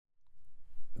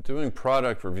Doing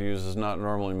product reviews is not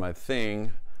normally my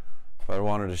thing, but I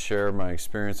wanted to share my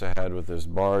experience I had with this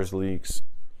bars leaks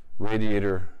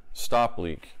radiator stop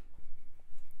leak.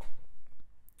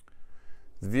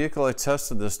 The vehicle I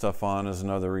tested this stuff on is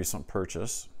another recent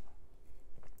purchase.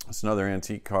 It's another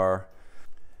antique car,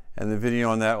 and the video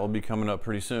on that will be coming up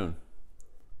pretty soon.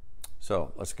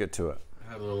 So let's get to it.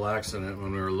 I had a little accident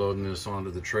when we were loading this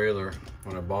onto the trailer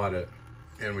when I bought it,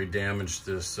 and we damaged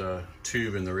this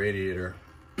tube in the radiator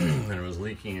and it was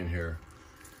leaking in here.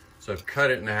 So I've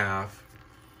cut it in half,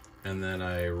 and then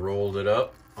I rolled it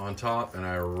up on top and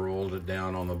I rolled it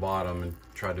down on the bottom and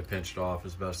tried to pinch it off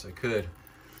as best I could.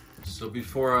 So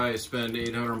before I spend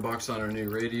 800 bucks on a new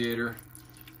radiator,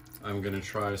 I'm gonna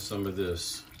try some of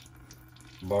this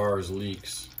bars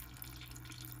leaks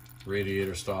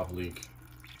radiator stop leak.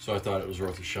 So I thought it was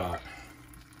worth a shot.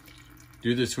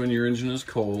 Do this when your engine is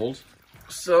cold.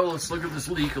 So let's look at this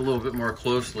leak a little bit more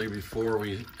closely before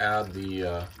we add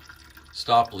the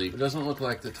stop leak. It doesn't look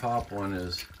like the top one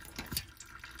is.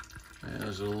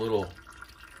 There's a little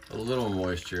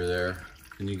moisture there,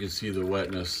 and you can see the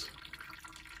wetness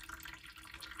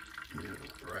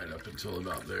right up until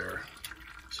about there.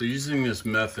 So using this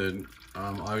method,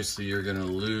 obviously you're going to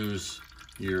lose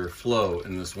your flow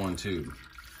in this one tube,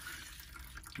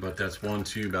 but that's one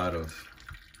tube out of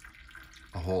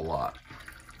a whole lot.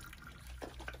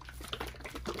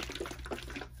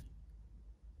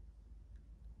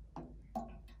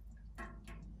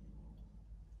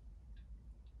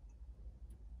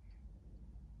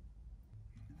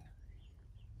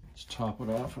 Let's top it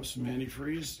off with some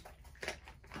antifreeze.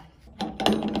 All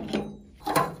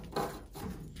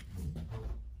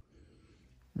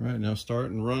right, now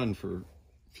start and run for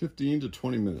 15 to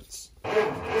 20 minutes.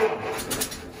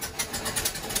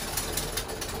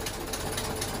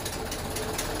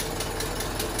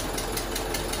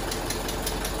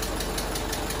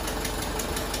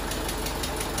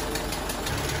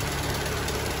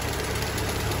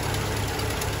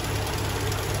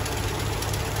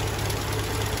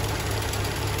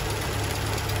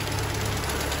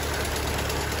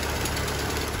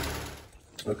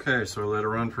 Okay, so I let it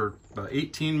run for about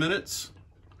 18 minutes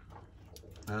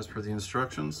as per the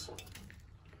instructions,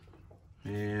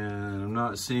 and I'm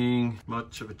not seeing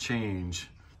much of a change.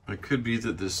 It could be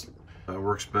that this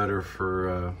works better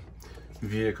for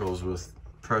vehicles with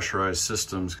pressurized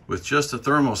systems. With just a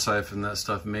thermosiphon, that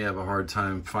stuff may have a hard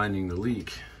time finding the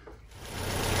leak.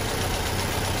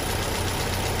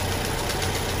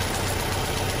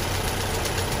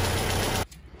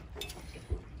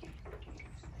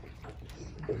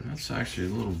 That's actually a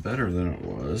little better than it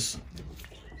was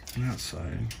on that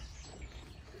side.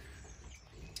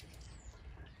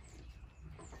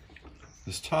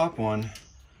 This top one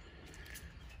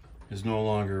is no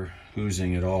longer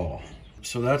oozing at all.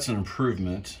 So that's an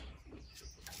improvement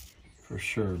for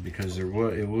sure, because it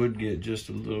would get just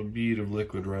a little bead of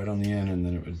liquid right on the end and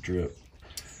then it would drip.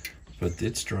 But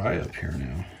it's dry up here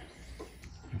now.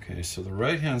 Okay, so the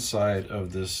right-hand side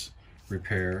of this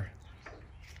repair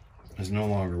is no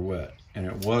longer wet, and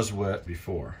it was wet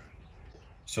before.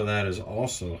 So that is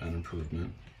also an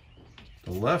improvement.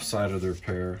 The left side of the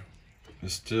repair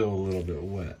is still a little bit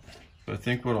wet. But I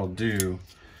think what I'll do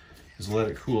is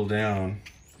let it cool down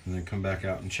and then come back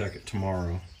out and check it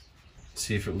tomorrow.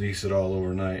 See if it leaks at all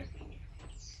overnight.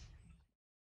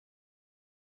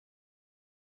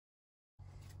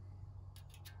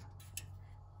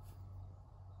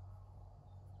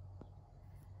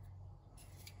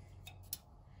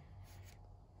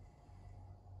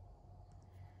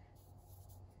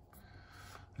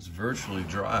 It's virtually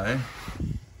dry.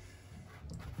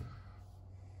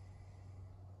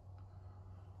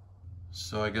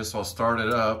 So I guess I'll start it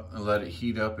up and let it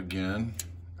heat up again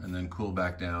and then cool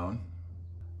back down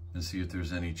and see if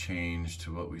there's any change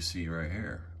to what we see right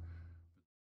here.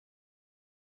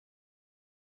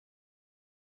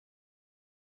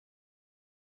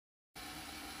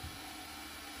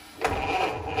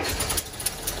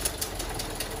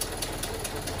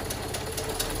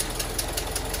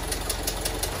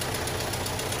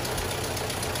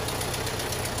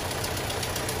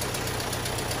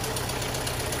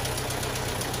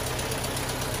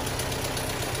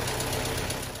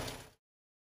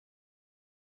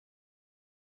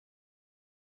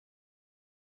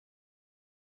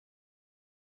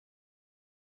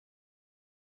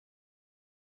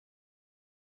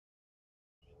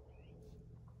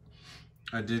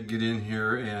 I did get in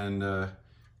here and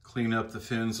clean up the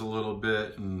fins a little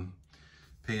bit and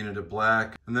painted it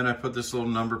black. And then I put this little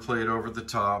number plate over the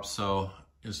top so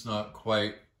it's not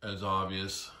quite as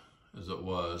obvious as it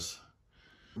was.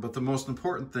 But the most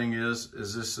important thing is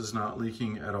this is not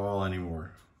leaking at all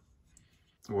anymore.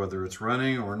 whether it's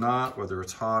running or not, whether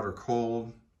it's hot or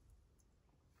cold.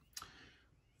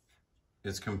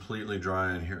 It's completely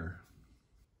dry in here.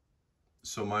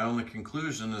 So my only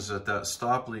conclusion is that that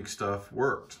stop leak stuff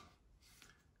worked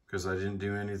because I didn't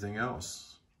do anything else.